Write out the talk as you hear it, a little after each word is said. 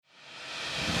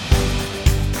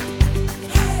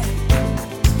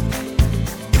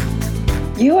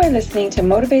You are listening to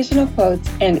motivational quotes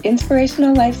and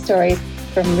inspirational life stories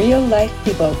from real-life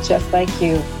people just like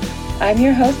you. I'm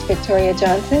your host, Victoria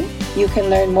Johnson. You can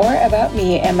learn more about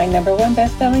me and my #1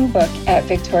 best-selling book at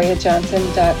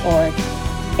victoriajohnson.org.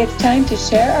 It's time to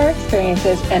share our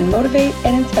experiences and motivate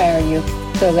and inspire you.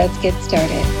 So let's get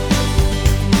started.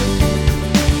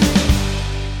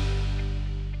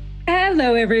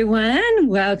 Hello, everyone.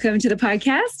 Welcome to the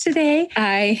podcast today.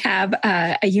 I have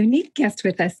a unique guest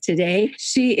with us today.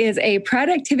 She is a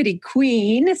productivity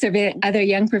queen, serving other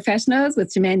young professionals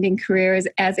with demanding careers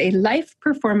as a life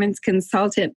performance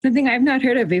consultant, something I've not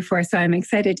heard of before, so I'm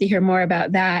excited to hear more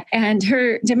about that. And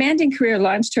her demanding career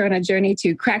launched her on a journey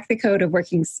to crack the code of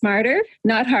working smarter,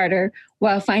 not harder,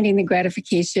 while finding the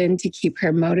gratification to keep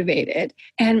her motivated.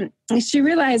 And she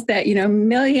realized that,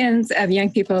 millions of young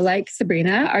people like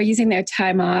Sabrina are using their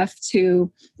time off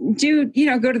to go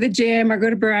to the gym or go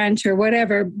to brunch or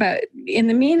whatever. But in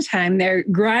the meantime, they're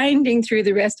grinding through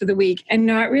the rest of the week and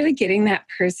not really getting that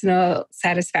personal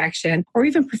satisfaction or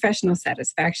even professional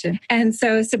satisfaction. And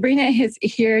so Sabrina is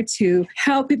here to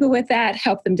help people with that,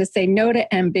 help them to say no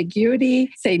to ambiguity,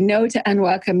 say no to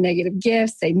unwelcome negative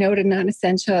gifts, say no to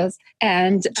non-essentials,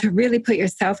 and to really put your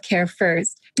self-care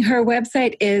first. Her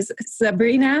website is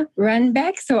Sabrina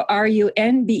Runbeck, so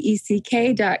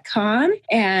RUNBECK.com.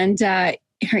 And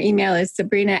her email is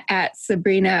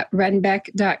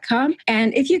sabrina@sabrinarunbeck.com.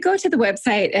 And if you go to the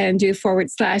website and do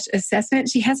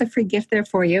 /assessment, she has a free gift there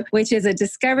for you, which is a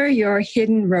Discover Your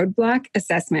Hidden Roadblock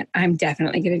assessment. I'm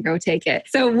definitely going to go take it.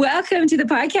 So welcome to the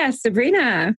podcast,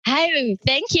 Sabrina. Hi,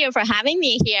 thank you for having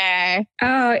me here.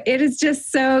 Oh, it is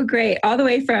just so great. All the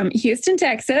way from Houston,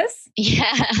 Texas.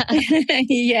 Yeah.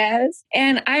 Yes.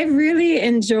 And I really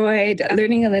enjoyed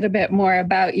learning a little bit more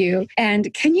about you.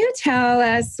 And can you tell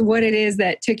us what it is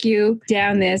that took you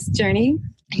down this journey?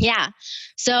 Yeah.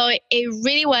 So it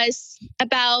really was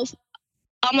about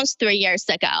almost 3 years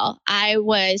ago. I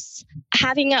was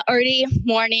having an early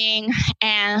morning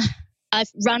and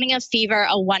running a fever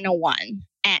of 101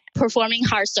 and performing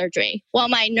heart surgery while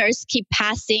my nurse keep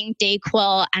passing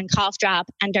Dayquil and cough drop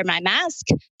under my mask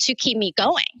to keep me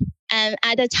going. And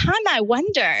at the time, I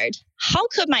wondered, how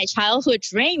could my childhood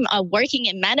dream of working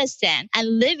in medicine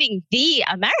and living the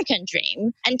American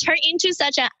dream and turn into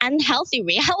such an unhealthy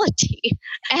reality?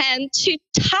 And to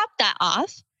top that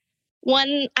off,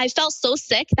 when I felt so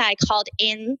sick that I called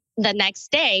in the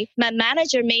next day, my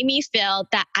manager made me feel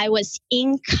that I was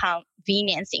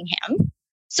inconveniencing him.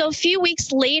 So a few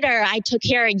weeks later, I took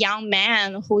care of a young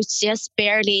man who's just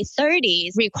barely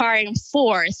 30, requiring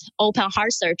 4th open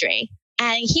heart surgery.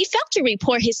 And he failed to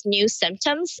report his new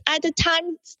symptoms at the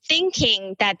time,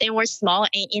 thinking that they were small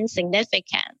and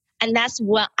insignificant. And that's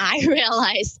when I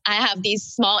realized I have these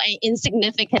small and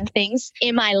insignificant things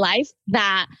in my life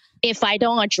that if I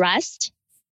don't address,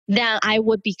 then I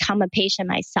would become a patient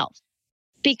myself.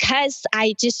 Because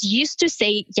I just used to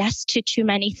say yes to too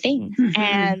many things.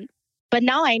 But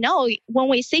now I know when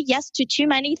we say yes to too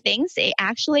many things, it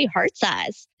actually hurts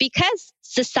us because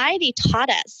society taught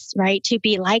us, right, to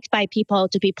be liked by people,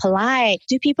 to be polite,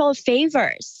 do people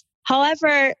favors.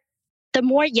 However, the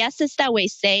more yeses that we're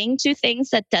saying to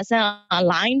things that doesn't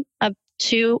align up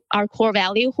to our core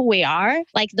value, who we are,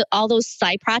 like all those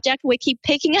side projects we keep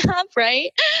picking up,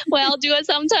 right? We all do it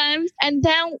sometimes. And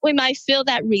then we might feel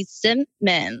that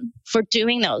resentment for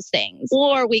doing those things,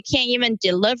 or we can't even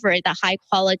deliver the high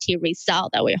quality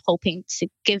result that we're hoping to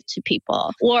give to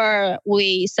people, or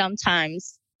we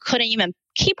sometimes couldn't even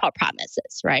keep our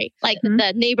promises, right? Like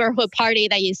the neighborhood party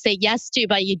that you say yes to,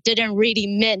 but you didn't really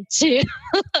meant to.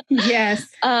 Yes.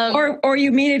 Or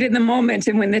you mean it in the moment.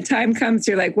 And when the time comes,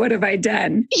 you're like, what have I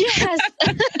done? Yes.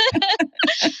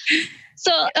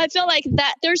 So I feel like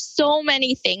that there's so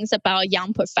many things about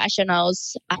young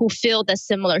professionals who feel the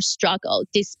similar struggle,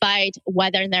 despite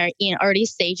whether they're in early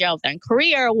stage of their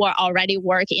career or already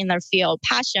work in their field of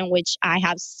passion, which I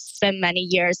have spent many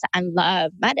years and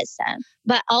love medicine.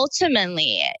 But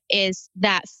ultimately is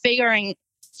that figuring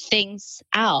things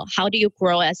out. How do you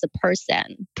grow as a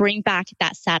person? Bring back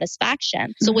that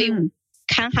satisfaction. So we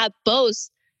can have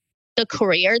both the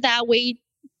career that we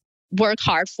work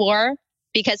hard for,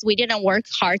 because we didn't work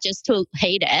hard just to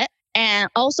hate it, and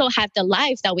also have the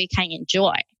life that we can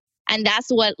enjoy. And that's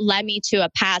what led me to a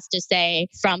path to say,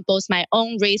 from both my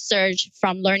own research,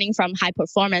 from learning from high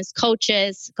performance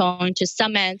coaches, going to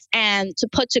summits, and to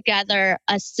put together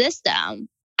a system.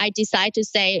 I decided to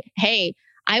say, hey,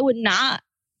 I would not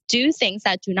do things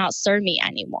that do not serve me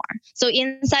anymore. So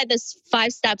inside this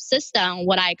 5-step system,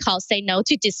 what I call say no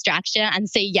to distraction and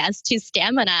say yes to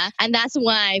stamina. And that's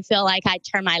when I feel like I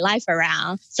turn my life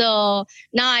around. So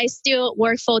now I still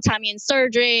work full-time in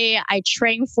surgery. I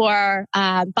train for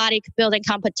bodybuilding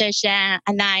competition,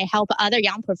 and I help other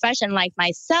young professionals like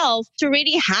myself to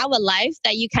really have a life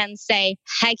that you can say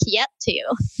heck yeah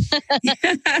to.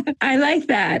 I like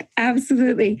that.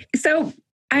 Absolutely. So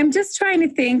I'm just trying to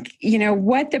think,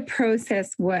 what the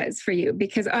process was for you,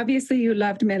 because obviously you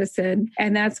loved medicine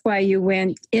and that's why you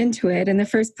went into it in the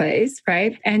first place,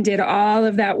 right? And did all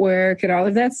of that work and all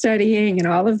of that studying and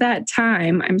all of that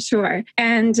time, I'm sure.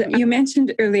 And you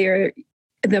mentioned earlier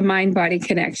the mind-body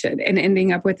connection and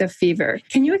ending up with a fever.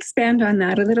 Can you expand on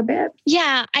that a little bit?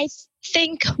 Yeah, I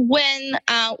think when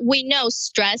we know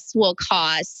stress will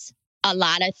cause a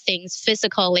lot of things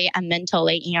physically and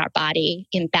mentally in our body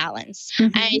imbalance.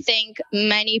 Mm-hmm. I think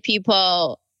many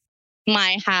people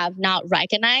might have not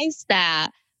recognized that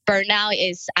burnout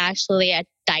is actually a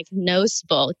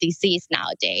diagnosable disease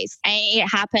nowadays. And it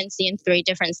happens in 3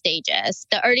 different stages.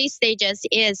 The early stages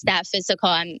is that physical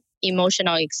and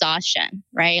emotional exhaustion,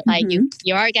 right? Like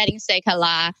you are getting sick a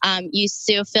lot. You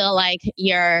still feel like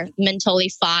you're mentally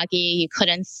foggy. You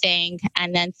couldn't think,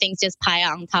 and then things just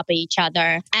pile on top of each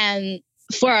other. And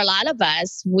for a lot of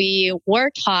us, we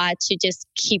were taught to just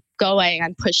keep going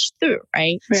and push through,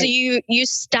 right? So you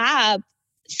stop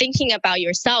thinking about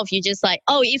yourself. You just like,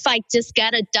 oh, if I just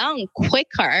get it done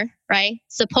quicker, right?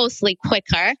 Supposedly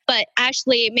quicker, but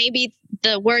actually maybe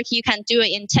the work you can do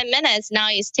it in 10 minutes now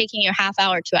is taking you half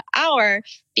hour to an hour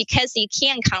because you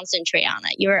can't concentrate on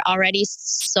it. You're already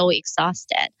so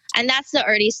exhausted. And that's the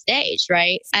early stage,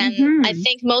 right? And I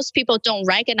think most people don't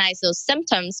recognize those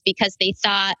symptoms because they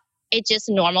thought it's just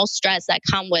normal stress that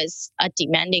comes with a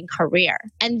demanding career.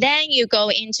 And then you go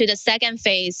into the second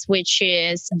phase, which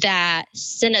is that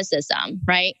cynicism,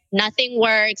 right? Nothing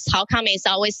works. How come it's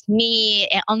always me?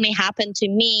 It only happened to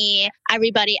me.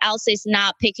 Everybody else is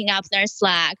not picking up their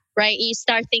slack, right? You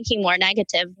start thinking more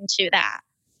negative into that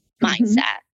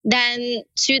mindset. Then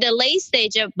to the late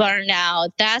stage of burnout,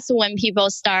 that's when people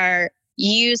start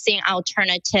using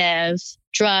alternative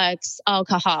drugs,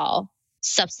 alcohol,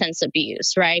 substance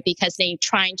abuse, right? Because they're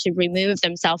trying to remove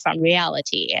themselves from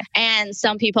reality. And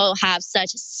some people have such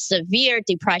severe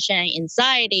depression and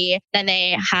anxiety that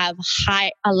they have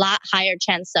a lot higher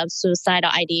chance of suicidal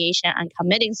ideation and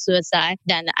committing suicide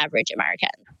than the average American.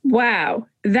 Wow,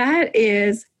 that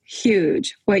is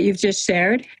huge, what you've just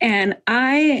shared. And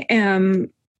I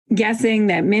am guessing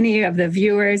that many of the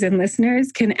viewers and listeners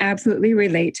can absolutely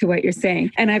relate to what you're saying.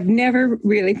 And I've never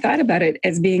really thought about it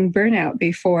as being burnout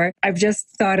before. I've just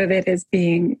thought of it as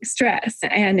being stress.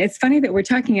 And it's funny that we're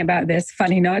talking about this,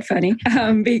 funny, not funny,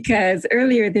 because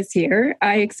earlier this year,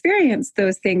 I experienced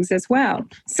those things as well.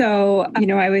 So,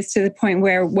 I was to the point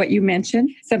where what you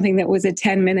mentioned, something that was a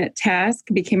 10-minute task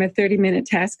became a 30-minute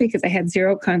task because I had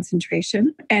zero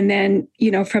concentration. And then,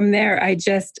 from there, I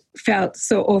just felt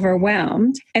so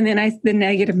overwhelmed. And then the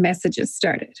negative messages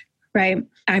started, right?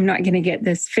 I'm not going to get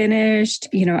this finished.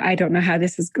 I don't know how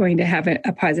this is going to have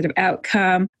a positive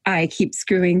outcome. I keep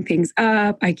screwing things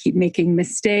up. I keep making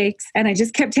mistakes. And I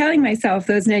just kept telling myself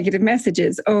those negative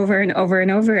messages over and over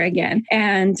and over again.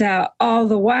 And all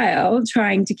the while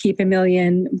trying to keep a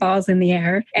million balls in the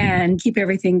air and keep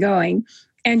everything going.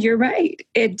 And you're right.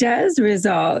 It does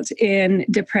result in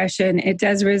depression. It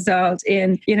does result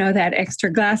in, that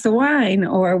extra glass of wine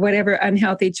or whatever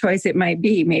unhealthy choice it might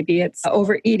be. Maybe it's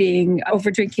overeating,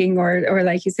 overdrinking, or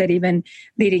like you said, even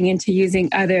leading into using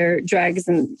other drugs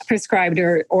and prescribed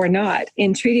or not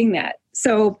in treating that.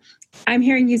 So I'm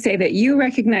hearing you say that you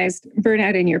recognized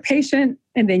burnout in your patient,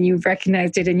 and then you've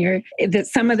recognized it that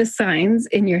some of the signs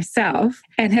in yourself,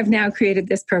 and have now created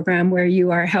this program where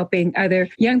you are helping other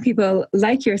young people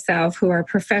like yourself who are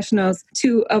professionals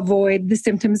to avoid the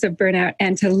symptoms of burnout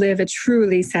and to live a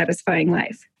truly satisfying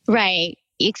life. Right.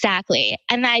 Exactly.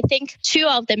 And I think two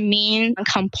of the main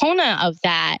component of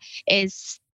that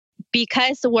is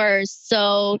because we're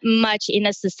so much in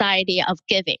a society of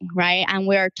giving, right? And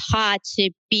we're taught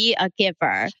to be a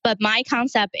giver. But my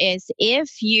concept is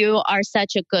if you are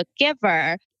such a good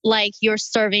giver, like you're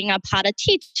serving a pot of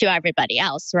tea to everybody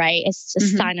else, right? It's a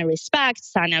sign of respect,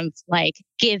 sign of like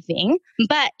giving.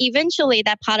 But eventually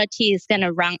that pot of tea is going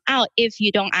to run out if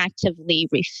you don't actively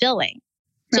refilling.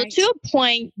 So to a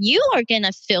point, you are going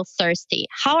to feel thirsty.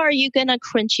 How are you going to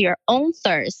quench your own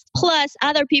thirst? Plus,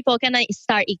 other people are going to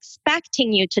start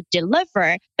expecting you to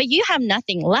deliver, but you have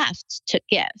nothing left to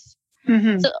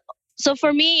give. So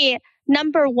for me,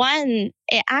 number one,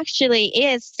 it actually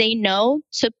is say no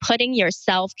to putting your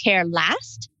self-care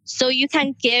last so you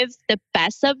can give the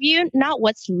best of you, not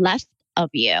what's left of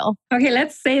you. Okay,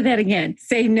 let's say that again.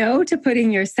 Say no to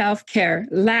putting your self-care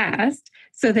last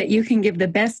so that you can give the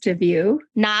best of you,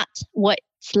 not what's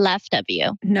left of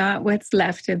you. Not what's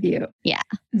left of you. Yeah.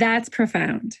 That's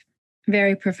profound.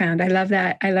 Very profound. I love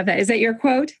that. I love that. Is that your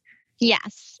quote?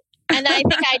 Yes. And I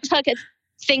think I took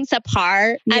things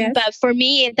apart. Yes. But for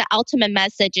me, the ultimate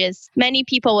message is many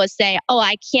people will say, oh,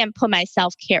 I can't put my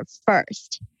self-care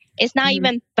first. It's not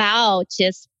even about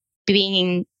just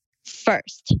being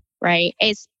first, right?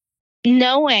 It's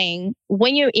knowing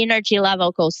when your energy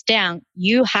level goes down,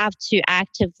 you have to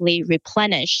actively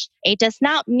replenish. It does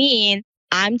not mean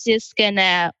I'm just going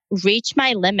to reach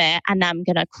my limit and I'm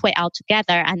going to quit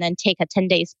altogether and then take a 10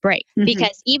 days break.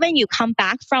 Because even you come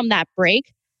back from that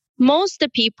break, most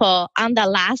people on the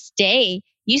last day,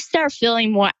 you start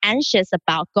feeling more anxious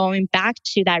about going back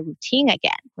to that routine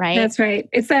again, right? That's right.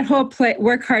 It's that whole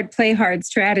work hard, play hard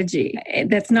strategy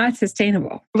that's not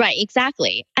sustainable. Right,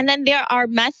 exactly. And then there are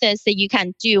methods that you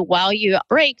can do while you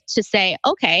break to say,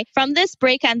 okay, from this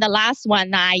break and the last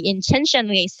one I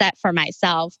intentionally set for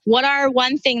myself, what are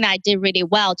one thing that I did really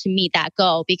well to meet that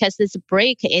goal? Because this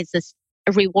break is a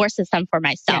reward system for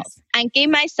myself. Yes. And give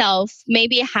myself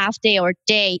maybe a half day or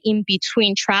day in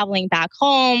between traveling back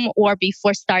home or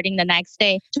before starting the next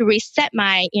day to reset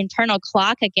my internal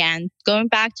clock again, going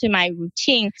back to my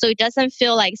routine so it doesn't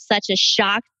feel like such a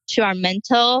shock to our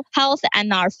mental health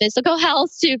and our physical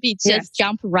health to be just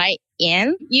jump right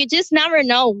in. You just never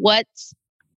know what's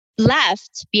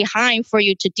left behind for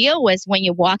you to deal with when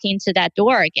you walk into that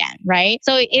door again, right?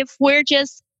 So if we're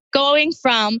just going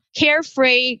from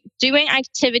carefree, doing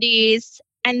activities,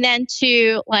 and then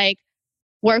to like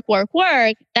work,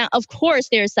 then of course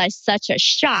there's such a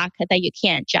shock that you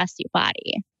can't adjust your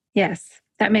body. Yes,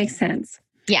 that makes sense.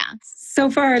 Yeah. So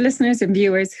for our listeners and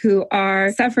viewers who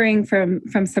are suffering from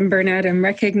some burnout and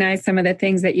recognize some of the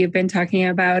things that you've been talking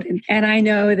about, and I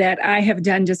know that I have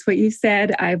done just what you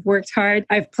said. I've worked hard.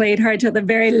 I've played hard till the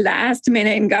very last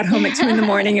minute and got home at 2 a.m.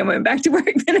 and went back to work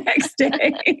the next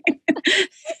day.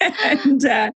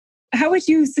 And how would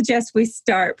you suggest we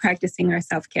start practicing our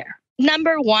self-care?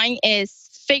 Number one is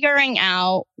figuring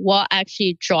out what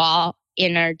actually draws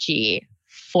energy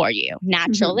for you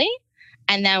naturally,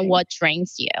 and then what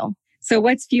drains you. So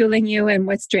what's fueling you and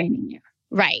what's draining you?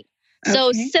 Right.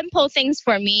 So simple things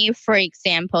for me, for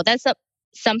example, that's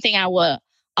something I will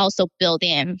also build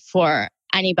in for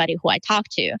anybody who I talk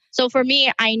to. So for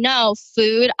me, I know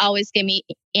food always give me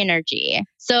energy.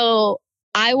 So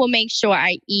I will make sure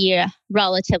I eat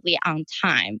relatively on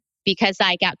time because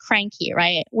I got cranky,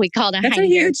 right? We call it That's a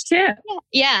huge tip.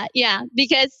 Yeah.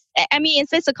 Because I mean,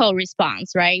 it's physical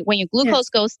response, right? When your glucose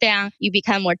goes down, you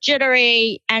become more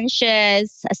jittery,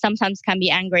 anxious, sometimes can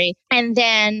be angry. And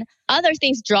then other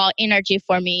things draw energy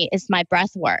for me is my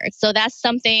breath work. So that's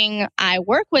something I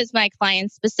work with my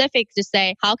clients specific to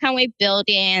say, how can we build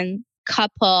in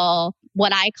couple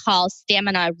what I call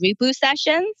stamina reboot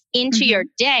sessions into your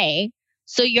day?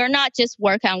 So you're not just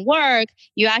work,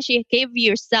 you actually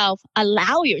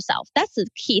allow yourself. That's the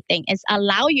key thing is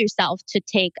allow yourself to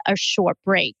take a short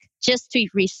break just to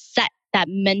reset that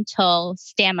mental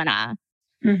stamina.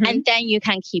 And then you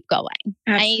can keep going.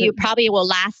 Absolutely. And you probably will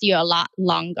last you a lot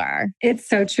longer. It's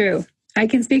so true. I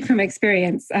can speak from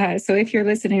experience. So if you're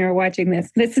listening or watching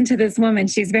this, listen to this woman.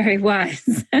 She's very wise.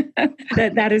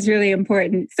 that is really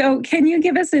important. So can you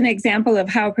give us an example of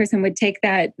how a person would take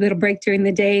that little break during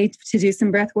the day to do some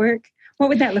breath work? What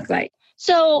would that look like?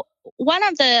 So one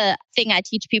of the things I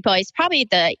teach people is probably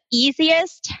the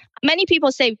easiest. Many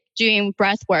people say doing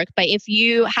breath work, but if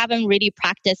you haven't really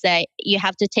practiced it, you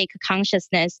have to take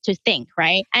consciousness to think,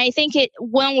 right? And I think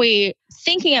when we're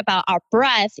thinking about our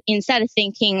breath, instead of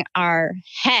thinking our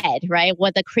head, right,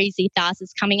 what the crazy thoughts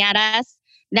is coming at us,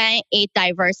 then it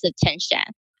diverts attention.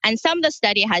 And some of the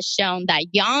study has shown that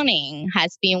yawning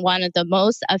has been one of the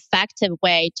most effective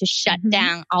way to shut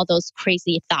down all those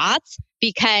crazy thoughts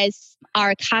because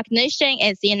our cognition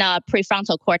is in a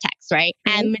prefrontal cortex, right?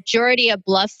 And majority of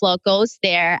blood flow goes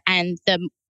there. And the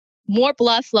more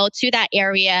blood flow to that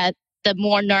area, the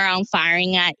more neuron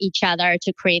firing at each other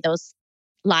to create those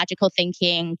logical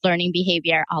thinking, learning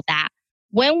behavior, all that.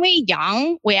 When we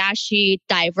yawn, we actually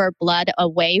divert blood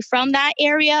away from that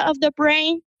area of the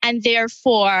brain. And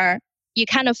therefore, you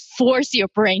kind of force your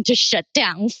brain to shut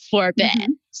down for a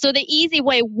bit. So the easy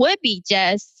way would be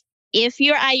just, if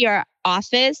you're at your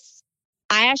office,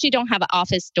 I actually don't have an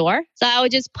office door. So I would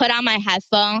just put on my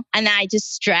headphone and then I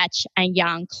just stretch and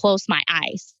yawn, close my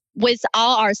eyes. With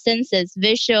all our senses,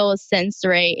 visual,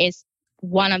 sensory is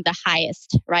one of the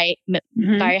highest, right?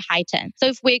 Very heightened. So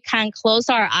if we can close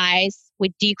our eyes we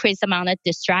decrease the amount of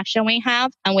distraction we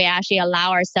have, and we actually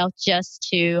allow ourselves just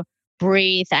to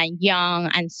breathe and yawn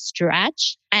and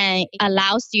stretch. And it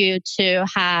allows you to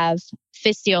have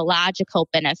physiological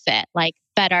benefit, like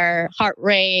better heart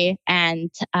rate and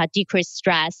decreased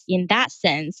stress in that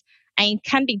sense. And it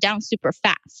can be done super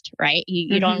fast, right?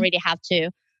 You don't really have to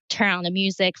turn on the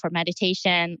music for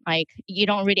meditation. Like you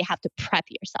don't really have to prep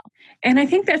yourself. And I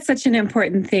think that's such an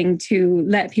important thing to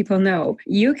let people know.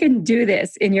 You can do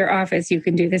this in your office. You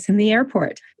can do this in the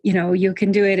airport. You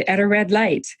can do it at a red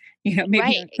light. Maybe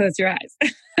don't close your eyes.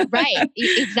 Right.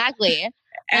 Exactly.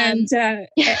 And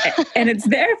it's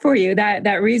there for you.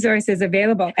 That resource is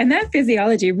available. And that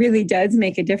physiology really does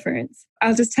make a difference.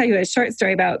 I'll just tell you a short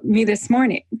story about me this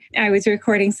morning. I was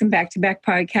recording some back-to-back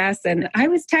podcasts and I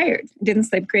was tired. Didn't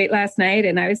sleep great last night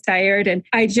and I was tired. And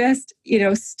I just,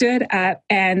 stood up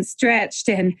and stretched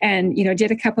and did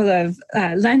a couple of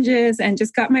lunges and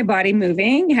just got my body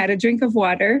moving, had a drink of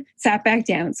water, sat back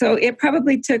down. So it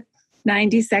probably took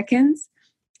 90 seconds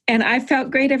and I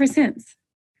felt great ever since.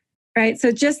 Right.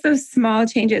 So just those small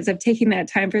changes of taking that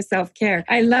time for self-care.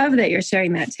 I love that you're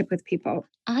sharing that tip with people.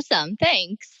 Awesome.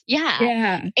 Thanks. Yeah.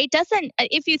 Yeah. It doesn't,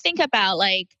 if you think about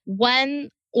like 1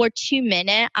 or 2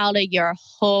 minutes out of your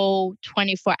whole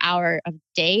 24-hour of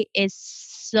day is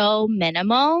so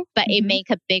minimal, but it make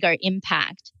a bigger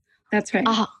impact. That's right.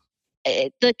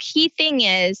 The key thing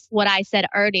is what I said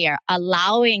earlier,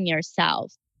 allowing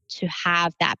yourself to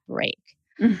have that break.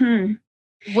 Mm-hmm.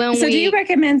 Do you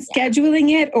recommend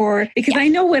scheduling it or because I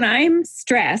know when I'm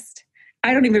stressed,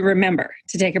 I don't even remember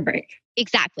to take a break.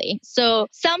 Exactly. So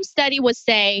some study would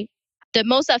say the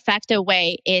most effective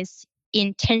way is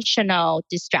intentional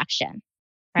distraction,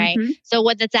 right? Mm-hmm. So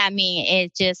what does that mean?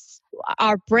 It just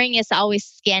our brain is always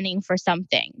scanning for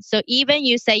something. So even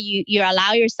you say you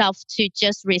allow yourself to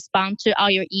just respond to all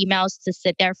your emails to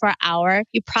sit there for an hour,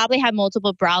 you probably have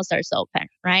multiple browsers open,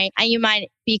 right? And you might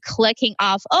be clicking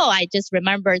off, I just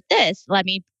remembered this. Let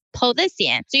me pull this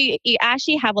in. So you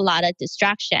actually have a lot of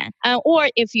distraction. Or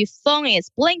if your phone is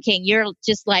blinking, you're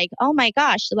just like, oh my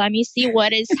gosh, let me see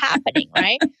what is happening,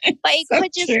 right? But it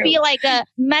could just be like a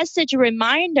message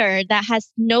reminder that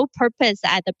has no purpose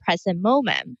at the present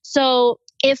moment. So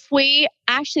if we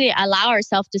actually allow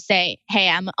ourselves to say, hey,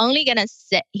 I'm only going to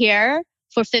sit here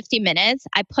for 50 minutes.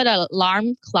 I put an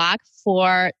alarm clock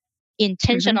for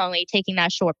intentionally taking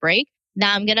that short break.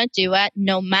 Now I'm going to do it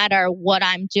no matter what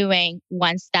I'm doing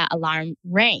once that alarm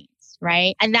rings,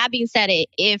 right? And that being said,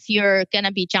 if you're going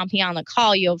to be jumping on the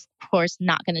call, you're of course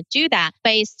not going to do that.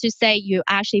 But it's to say you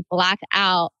actually black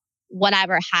out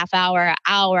whatever half hour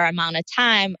amount of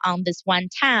time on this one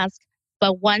task.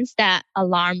 But once that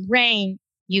alarm rings,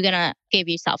 you're going to give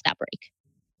yourself that break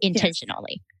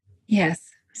intentionally. Yes.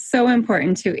 So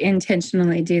important to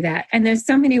intentionally do that. And there's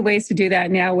so many ways to do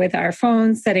that now with our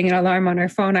phones, setting an alarm on our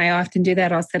phone. I often do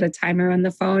that. I'll set a timer on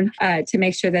the phone to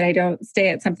make sure that I don't stay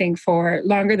at something for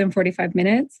longer than 45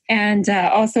 minutes. And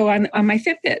also on my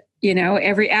Fitbit,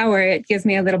 every hour it gives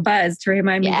me a little buzz to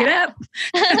remind me, get up,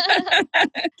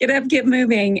 get up, get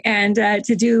moving. And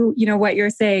to do, what you're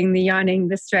saying, the yawning,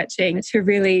 the stretching, to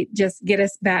really just get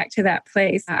us back to that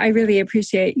place. I really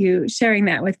appreciate you sharing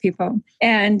that with people.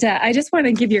 And I just want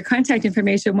to give your contact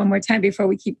information one more time before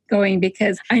we keep going,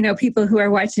 because I know people who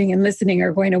are watching and listening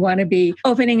are going to want to be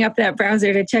opening up that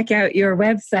browser to check out your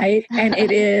website. And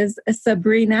it is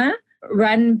Sabrina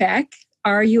Runbeck,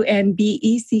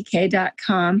 RUNBECK.com.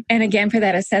 And again, for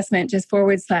that assessment, just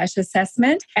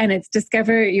 /assessment. And it's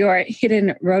discover your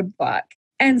hidden roadblock.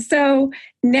 And so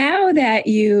now that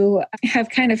you have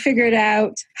kind of figured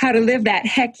out how to live that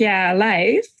heck yeah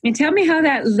life, and tell me how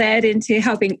that led into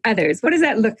helping others. What does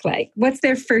that look like? What's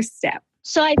their first step?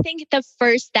 So I think the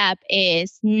first step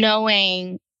is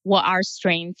knowing what our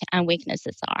strengths and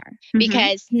weaknesses are.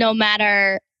 Because no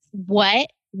matter what,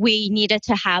 we needed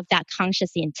to have that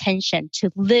conscious intention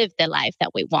to live the life that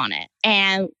we wanted.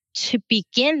 And to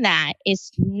begin that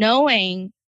is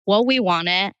knowing what we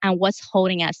wanted and what's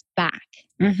holding us back.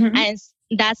 And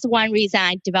that's one reason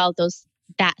I developed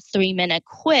that 3-minute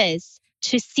quiz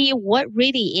to see what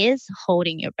really is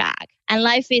holding you back. And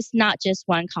life is not just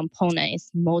one component,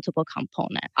 it's multiple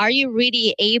components. Are you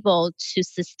really able to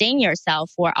sustain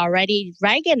yourself or already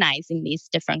recognizing these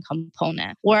different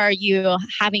components? Or you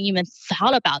haven't even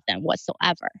thought about them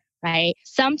whatsoever, right?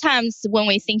 Sometimes when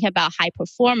we think about high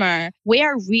performer, we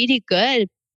are really good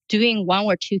doing one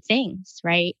or two things,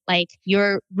 right? Like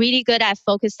you're really good at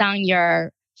focus on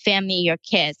your family, your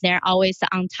kids. They're always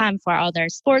on time for all their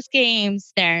sports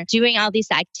games. They're doing all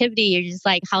these activities. You're just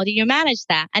like, how do you manage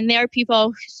that? And there are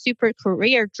people super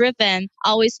career driven,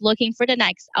 always looking for the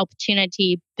next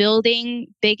opportunity, building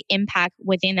big impact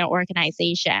within their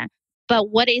organization. But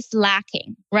what is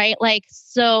lacking, right? Like,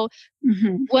 so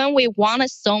when we want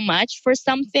it so much for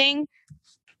something,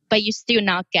 but you're still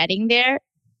not getting there,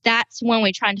 that's when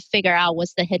we're trying to figure out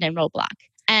what's the hidden roadblock.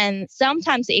 And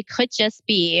sometimes it could just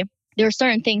be there are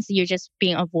certain things that you're just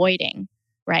being avoiding,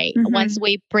 right? Once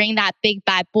we bring that big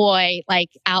bad boy like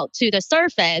out to the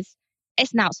surface,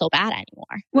 it's not so bad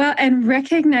anymore. Well, and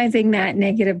recognizing that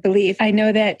negative belief. I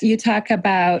know that you talk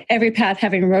about every path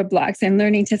having roadblocks and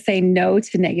learning to say no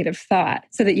to negative thought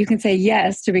so that you can say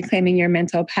yes to reclaiming your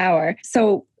mental power.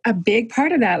 So a big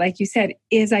part of that, like you said,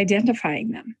 is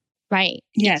identifying them. Right.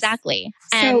 Yes. Exactly.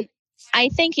 And I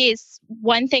think is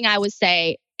one thing I would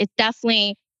say is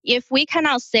definitely if we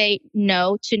cannot say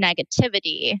no to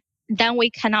negativity, then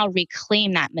we cannot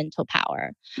reclaim that mental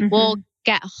power. We'll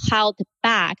get held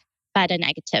back by the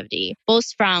negativity, both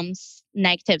from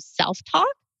negative self-talk,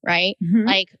 right?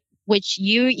 Like, which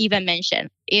you even mentioned.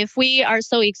 If we are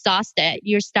so exhausted,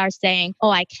 you start saying, oh,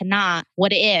 I cannot,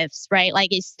 what ifs, right?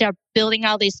 Like you start building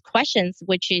all these questions,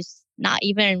 which is not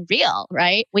even real,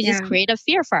 right? We just create a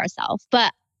fear for ourselves.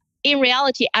 But in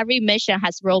reality, every mission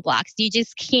has roadblocks. You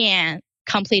just can't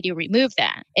completely remove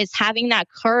them. It's having that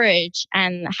courage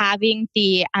and having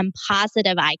the I'm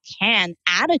positive I can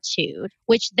attitude,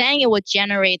 which then it will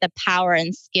generate the power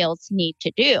and skills need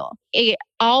to do. It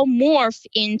all morph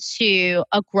into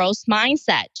a growth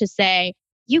mindset to say,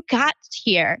 you got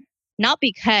here, not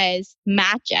because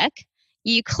magic.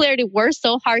 You clearly worked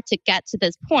so hard to get to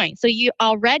this point. So you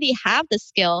already have the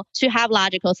skill to have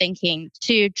logical thinking,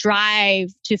 to drive,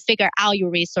 to figure out your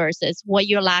resources. What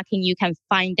you're lacking, you can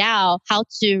find out how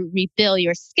to rebuild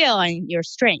your skill and your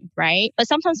strength, right? But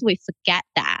sometimes we forget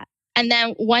that. And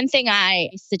then one thing I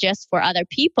suggest for other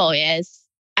people is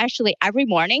actually every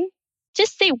morning,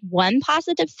 just say one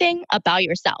positive thing about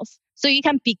yourself. So you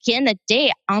can begin a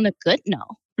day on a good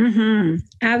note.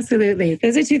 Absolutely.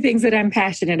 Those are two things that I'm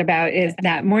passionate about is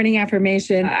that morning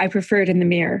affirmation. I prefer it in the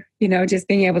mirror, just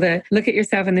being able to look at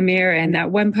yourself in the mirror and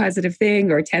that one positive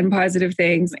thing or 10 positive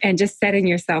things and just setting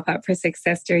yourself up for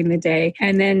success during the day.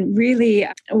 And then really,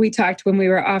 we talked when we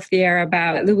were off the air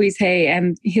about Louise Hay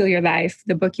and Heal Your Life,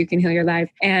 the book You Can Heal Your Life.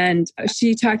 And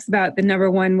she talks about the number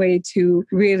one way to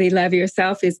really love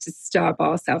yourself is to stop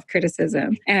all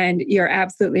self-criticism. And you're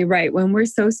absolutely right. When we're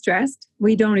so stressed,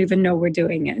 we don't even know we're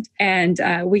doing it. And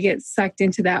we get sucked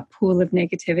into that pool of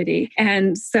negativity.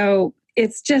 And so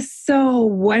it's just so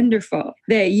wonderful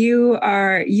that you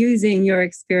are using your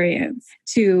experience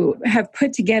to have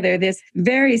put together this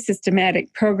very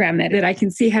systematic program that I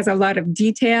can see has a lot of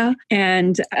detail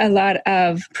and a lot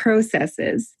of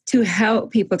processes to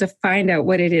help people to find out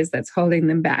what it is that's holding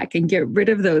them back and get rid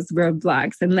of those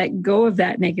roadblocks and let go of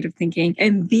that negative thinking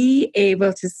and be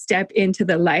able to step into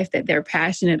the life that they're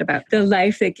passionate about, the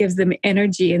life that gives them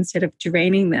energy instead of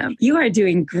draining them. You are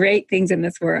doing great things in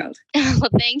this world. Well,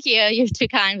 thank you. You're too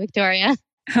kind, Victoria.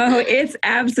 Oh, it's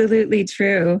absolutely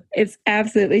true. It's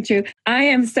absolutely true. I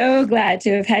am so glad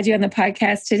to have had you on the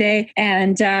podcast today.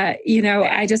 And,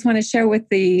 I just want to share with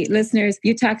the listeners,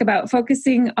 you talk about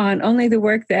focusing on only the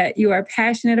work that you are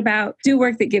passionate about, do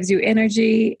work that gives you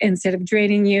energy instead of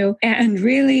draining you, and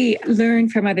really learn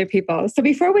from other people. So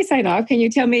before we sign off, can you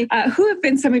tell me who have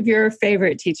been some of your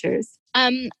favorite teachers?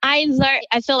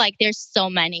 I feel like there's so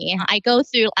many. I go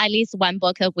through at least one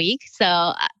book a week.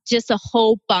 So just a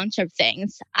whole bunch of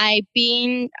things. I've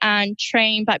been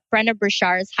trained by Brendon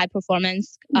Burchard's high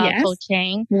performance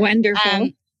coaching. Wonderful.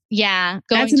 Yeah.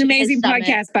 That's an amazing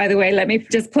podcast, by the way. Let me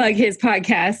just plug his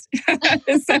podcast.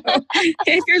 So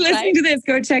if you're listening to this,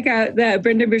 go check out the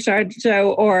Brendon Burchard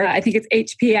show, or I think it's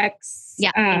HPX.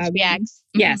 Yeah, HPX.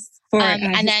 Yes.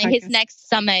 And then his next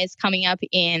summit is coming up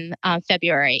in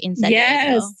February in San Diego.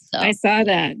 Yes, so. I saw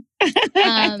that.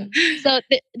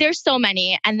 There's so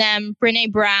many. And then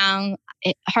Brené Brown,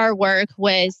 her work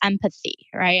was empathy,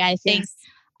 right? I think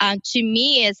to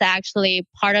me is actually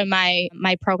part of my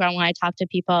program when I talk to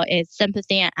people is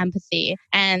sympathy and empathy.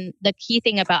 And the key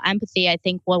thing about empathy, I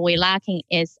think what we're lacking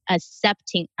is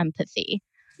accepting empathy.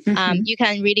 You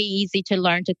can really easy to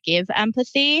learn to give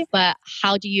empathy, but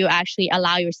how do you actually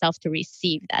allow yourself to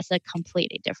receive? That's a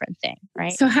completely different thing,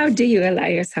 right? So how do you allow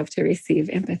yourself to receive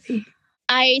empathy?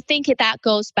 I think that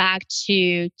goes back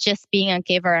to just being a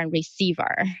giver and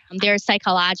receiver. There are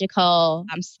psychological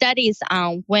studies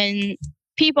on when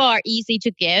people are easy to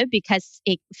give because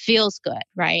it feels good,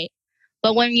 right?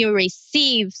 But when you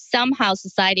receive, somehow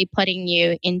society putting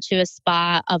you into a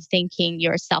spot of thinking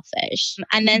you're selfish.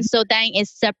 And then it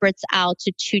separates out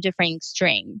to two different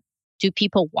extremes. Do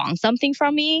people want something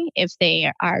from me if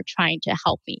they are trying to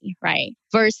help me, right?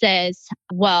 Versus,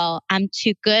 well, I'm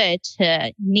too good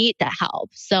to need the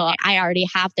help. So I already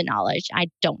have the knowledge. I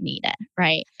don't need it,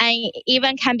 right? And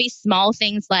even can be small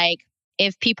things like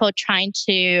if people trying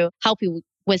to help you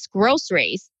with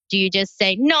groceries, do you just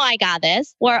say, no, I got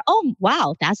this? Or, oh,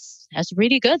 wow, that's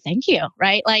really good. Thank you,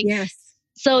 right? Like, yes.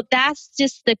 So that's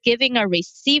just the giving or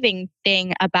receiving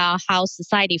thing about how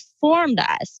society formed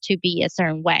us to be a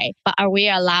certain way. But are we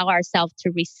allow ourselves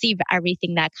to receive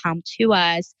everything that comes to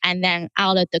us and then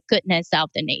out of the goodness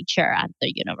of the nature of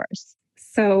the universe?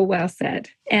 So well said.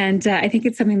 And I think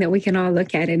it's something that we can all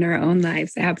look at in our own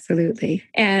lives. Absolutely.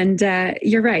 And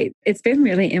you're right. It's been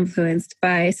really influenced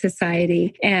by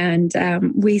society. And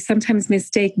we sometimes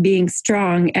mistake being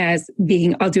strong as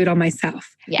being, I'll do it all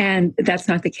myself. Yeah. And that's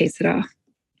not the case at all.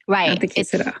 Right. Not the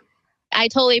case at all. I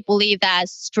totally believe that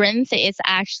strength is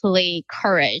actually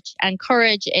courage. And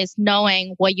courage is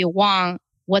knowing what you want,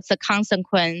 what's the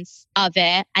consequence of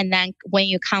it. And then when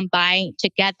you combine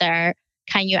together,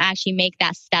 can you actually make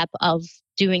that step of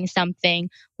doing something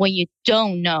when you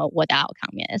don't know what the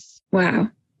outcome is? Wow.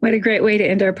 What a great way to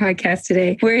end our podcast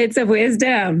today. Words of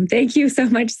wisdom. Thank you so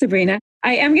much, Sabrina.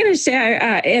 I am going to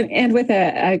share end with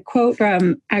a quote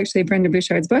from actually Brendon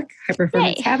Burchard's book, High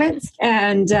Performance Habits.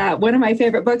 And one of my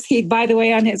favorite books, he, by the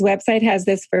way, on his website has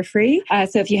this for free.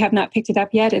 So if you have not picked it up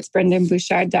yet, it's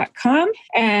brendonburchard.com.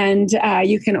 And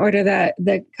you can order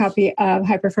the copy of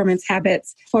High Performance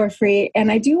Habits for free.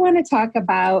 And I do want to talk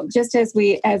about, just as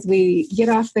we get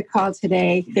off the call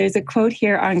today, there's a quote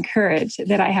here on courage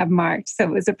that I have marked. So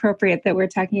it was appropriate that we're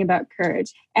talking about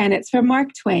courage. And it's from Mark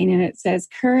Twain, and it says,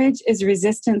 courage is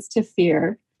resistance to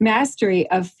fear,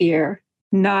 mastery of fear,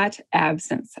 not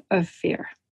absence of fear.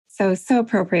 So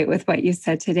appropriate with what you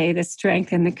said today, the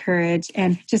strength and the courage,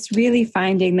 and just really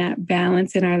finding that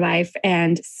balance in our life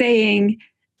and saying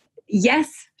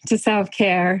yes to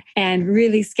self-care and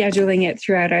really scheduling it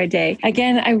throughout our day.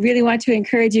 Again, I really want to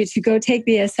encourage you to go take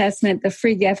the assessment, the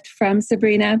free gift from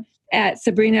Sabrina, at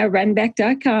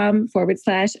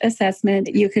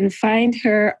sabrinarunbeck.com/assessment. You can find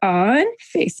her on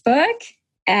Facebook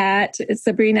at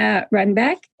Sabrina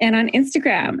Runbeck and on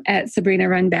Instagram at Sabrina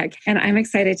Runbeck. And I'm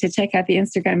excited to check out the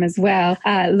Instagram as well.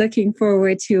 Looking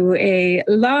forward to a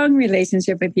long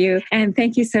relationship with you. And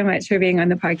thank you so much for being on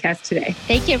the podcast today.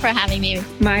 Thank you for having me.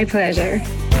 My pleasure.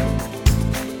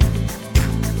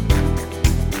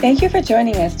 Thank you for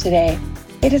joining us today.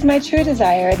 It is my true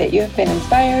desire that you have been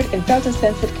inspired and felt a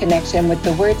sense of connection with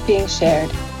the words being shared.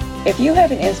 If you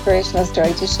have an inspirational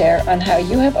story to share on how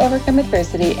you have overcome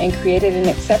adversity and created an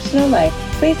exceptional life,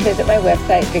 please visit my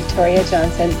website,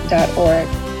 victoriajohnson.org.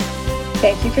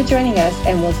 Thank you for joining us,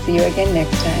 and we'll see you again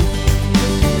next time.